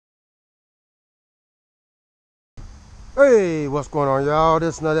Hey, what's going on, y'all?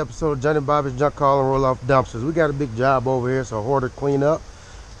 This is another episode of Johnny Bobby's Junk Call and Roll Off Dumpsters. We got a big job over here, so Hoarder clean up.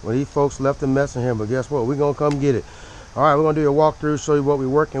 Well, these folks left a mess in here, but guess what? We're going to come get it. All right, we're going to do a walkthrough, show you what we're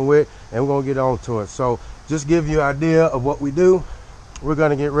working with, and we're going to get on to it. So just give you an idea of what we do. We're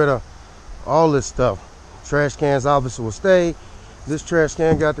going to get rid of all this stuff. Trash cans obviously will stay. This trash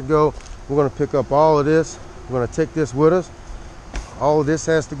can got to go. We're going to pick up all of this. We're going to take this with us. All of this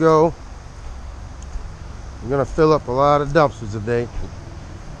has to go. We're gonna fill up a lot of dumpsters today.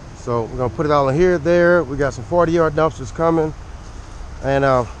 So we're gonna put it all in here, there. We got some 40-yard dumpsters coming. And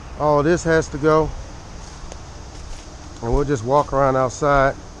all of this has to go. And we'll just walk around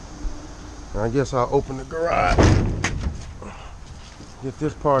outside. And I guess I'll open the garage. Get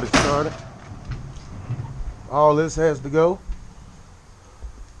this party started. All this has to go.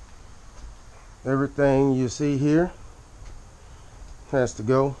 Everything you see here has to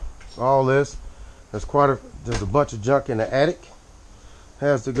go. All this. There's a bunch of junk in the attic.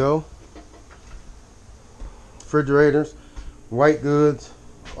 Has to go. Refrigerators, white goods,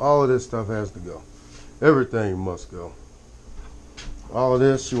 all of this stuff has to go. Everything must go. All of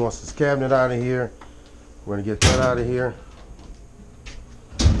this, she wants this cabinet out of here. We're gonna get that out of here.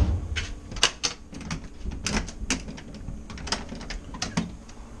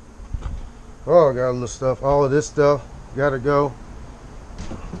 Oh, I got a little stuff. All of this stuff gotta go.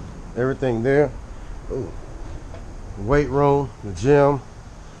 Everything there. Ooh. The weight room, the gym,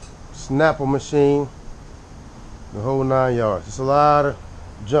 Snapple machine, the whole 9 yards. It's a lot of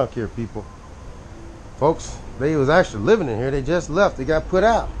junk here, people. Folks, they was actually living in here. They just left. They got put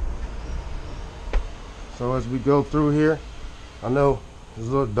out. So as we go through here, I know it's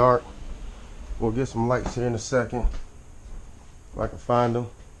a little dark. We'll get some lights here in a second, if I can find them.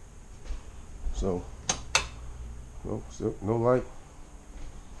 So, no light.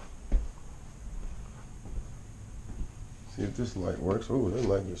 See if this light works. Oh, this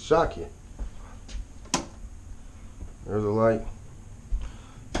light gets shocking. There's a light.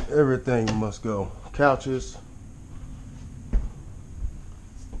 Everything must go. Couches.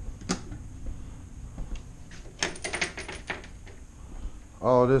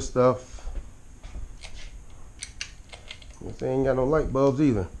 All this stuff. They ain't got no light bulbs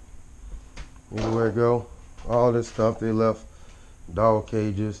either. Anywhere to go. All this stuff they left. Dog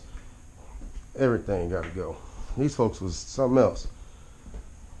cages. Everything got to go. These folks was something else.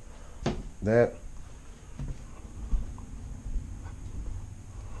 That.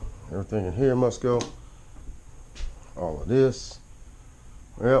 Everything in here must go. All of this.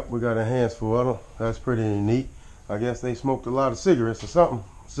 Well, we got our hands full of them. That's pretty neat. I guess they smoked a lot of cigarettes or something.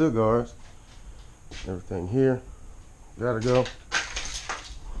 Cigars. Everything here. Gotta go.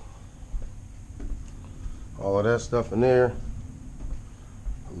 All of that stuff in there.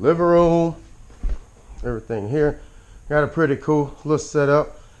 Living room. Everything here. Got a pretty cool little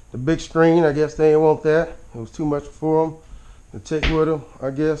setup. The big screen, I guess they didn't want that. It was too much for them to take with them,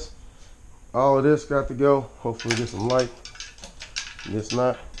 I guess. All of this got to go. Hopefully get some light. It's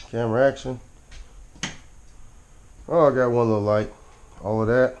not. Camera action. Oh, I got one little light. All of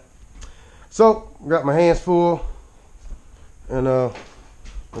that. So, got my hands full. And well,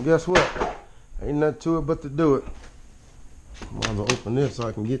 guess what? Ain't nothing to it but to do it. I'm gonna open this so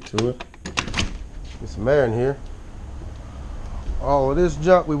I can get to it. Get some air in here. All of this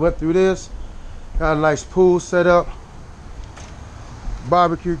junk, we went through this. Got a nice pool set up.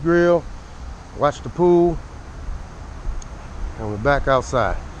 Barbecue grill. Watch the pool. And we're back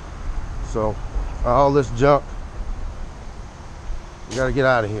outside. So, all this junk, we gotta get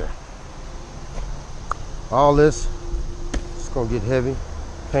out of here. All this, it's gonna get heavy.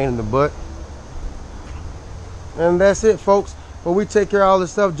 Pain in the butt. And that's it, folks. But we take care of all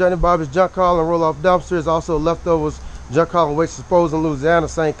this stuff. Johnny Bobby's Junk Haul and Roll Off Dumpsters. Also leftovers, Junk Haul and Waste Disposal in Louisiana.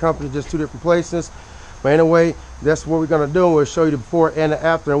 Same company, just two different places. But anyway, that's what we're going to do. We'll show you the before and the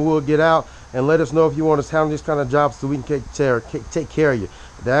after, and we'll get out and let us know if you want us to handle these kind of jobs so we can take care of you.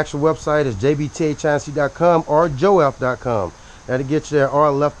 The actual website is jbthinc.com or joef.com. That'll get you there, or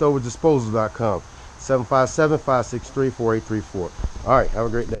leftoverdisposal.com. 757-563-4834. All right, have a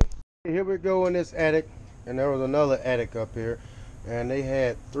great day. Here we go in this attic. And there was another attic up here, and they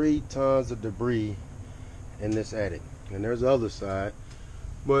had 3 tons of debris in this attic. And there's the other side,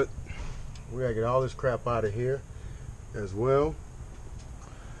 but we gotta get all this crap out of here as well.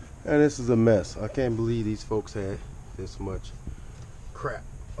 And this is a mess. I can't believe these folks had this much crap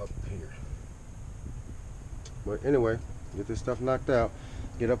up here. But anyway, get this stuff knocked out,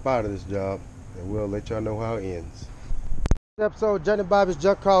 get up out of this job, and we'll let y'all know how it ends. Episode Johnny Bobby's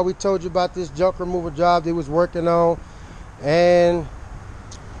Junk Haul. We told you about this junk removal job they was working on, and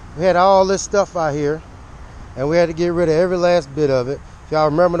we had all this stuff out here. and we had to get rid of every last bit of it. If y'all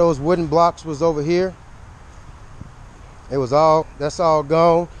remember, those wooden blocks was over here. That's all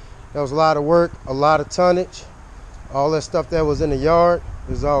gone. That was a lot of work, a lot of tonnage. All that stuff that was in the yard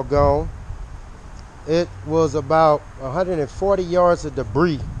is all gone. It was about 140 yards of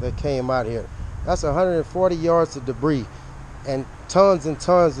debris that came out here. That's 140 yards of debris and tons and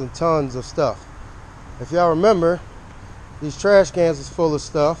tons and tons of stuff. If y'all remember, these trash cans was full of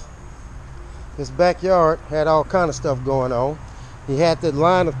stuff. His backyard had all kind of stuff going on. He had that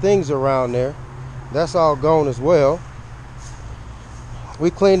line of things around there. That's all gone as well. We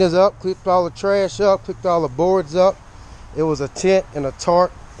cleaned this up, picked all the trash up, picked all the boards up. It was a tent and a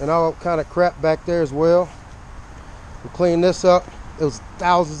tarp and all kind of crap back there as well. We cleaned this up. It was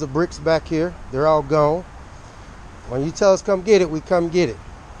thousands of bricks back here. They're all gone. When you tell us come get it, we come get it.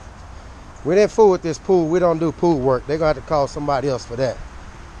 We didn't fool with this pool. We don't do pool work. They're going to have to call somebody else for that.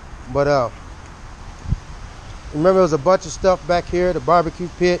 But remember, there was a bunch of stuff back here. The barbecue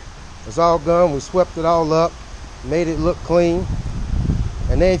pit was all gone. We swept it all up, made it look clean.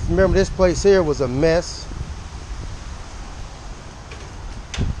 And then if you remember, this place here was a mess.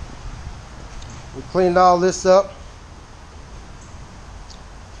 We cleaned all this up.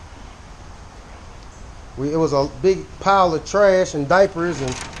 It was a big pile of trash and diapers,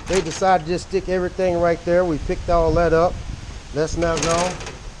 and they decided to just stick everything right there. We picked all that up. That's now gone.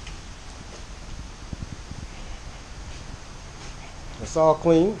 It's all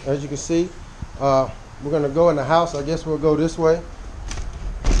clean, as you can see. We're going to go in the house. I guess we'll go this way.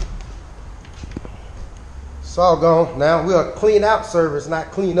 It's all gone. Now we're a clean out service,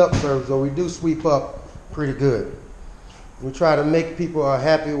 not clean up service, so we do sweep up pretty good. We try to make people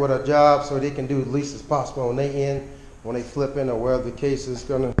happy with a job so they can do the least as possible on their end when they flip in or whatever the case is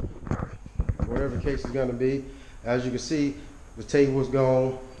gonna be. As you can see, the table's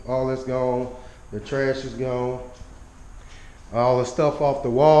gone, all that's gone, the trash is gone, all the stuff off the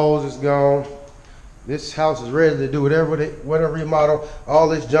walls is gone. This house is ready to do whatever remodel. All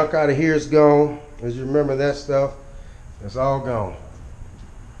this junk out of here is gone. As you remember, that stuff, it's all gone.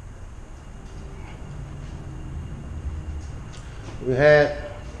 We had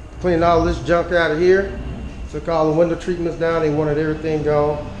cleaned all this junk out of here, took all the window treatments down. They wanted everything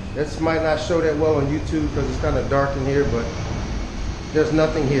gone. This might not show that well on YouTube because it's kind of dark in here, but there's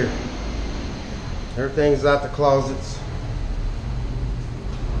nothing here. Everything's out the closets.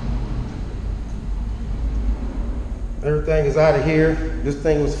 Everything is out of here. This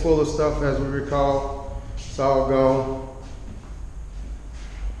thing was full of stuff, as we recall. It's all gone.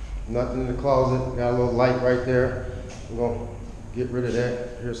 Nothing in the closet. Got a little light right there. We're gonna get rid of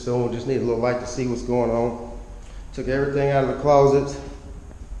that here soon. We just need a little light to see what's going on. Took everything out of the closets.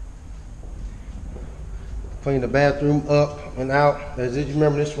 Cleaned the bathroom up and out. As you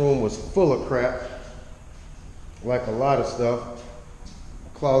remember, this room was full of crap. Like a lot of stuff.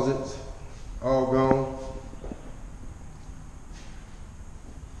 Closets, all gone.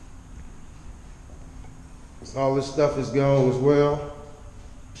 All this stuff is gone as well.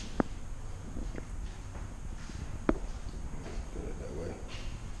 Put it that way.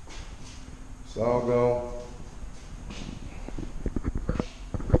 It's all gone.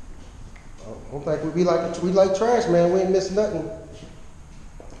 I don't think we like trash, man. We ain't missing nothing.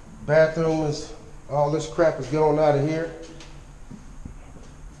 Bathroom is, all this crap is gone out of here.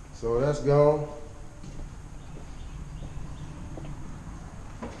 So that's gone.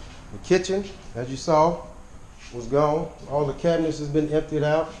 The kitchen, as you saw, was gone. All the cabinets has been emptied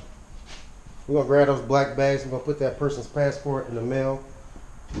out. We're gonna grab those black bags. We're gonna put that person's passport in the mail.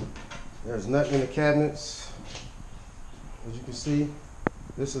 There's nothing in the cabinets. As you can see,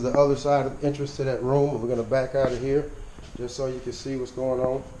 this is the other side of entrance to that room. We're gonna back out of here just so you can see what's going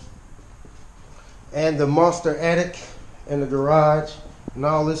on. And the monster attic and the garage and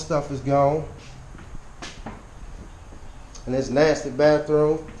all this stuff is gone. And this nasty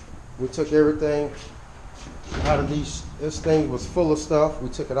bathroom, we took everything out of these. This thing was full of stuff. We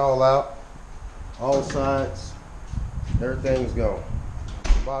took it all out, all sides. Everything was gone.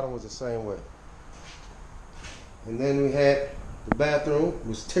 The bottom was the same way. And then we had the bathroom. It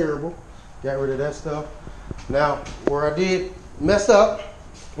was terrible. Got rid of that stuff. Now, where I did mess up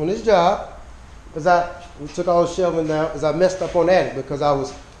on this job, we took all the shelving down, is I messed up on the attic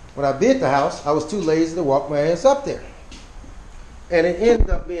because when I bid the house, I was too lazy to walk my ass up there. And it ended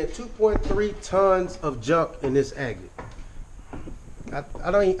up being 2.3 tons of junk in this attic.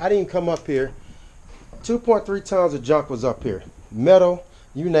 I didn't even come up here. 2.3 tons of junk was up here. Metal,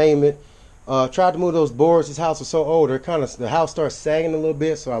 you name it. Tried to move those boards. This house was so old, the house started sagging a little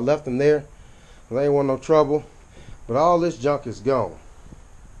bit, so I left them there. I didn't want no trouble. But all this junk is gone.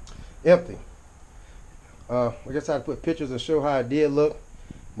 Empty. I guess I had to put pictures and show how it did look,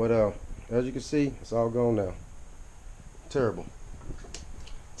 but as you can see, it's all gone now. Terrible.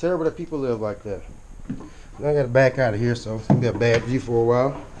 Terrible that people live like that. Now I got to back out of here, so it's gonna be a bad view for a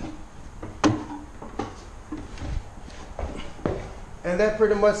while. And that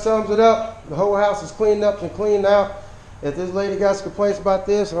pretty much sums it up. The whole house is cleaned up and cleaned out. If this lady got some complaints about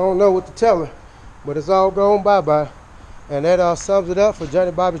this, I don't know what to tell her, but it's all gone bye-bye. And that sums it up for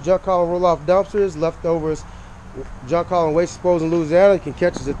Johnny Bobby's Junk Haul and Roll-Off Dumpsters. Leftovers, junk haul and waste disposal in Louisiana. You can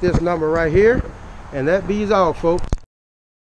catch us at this number right here. And that bees all, folks.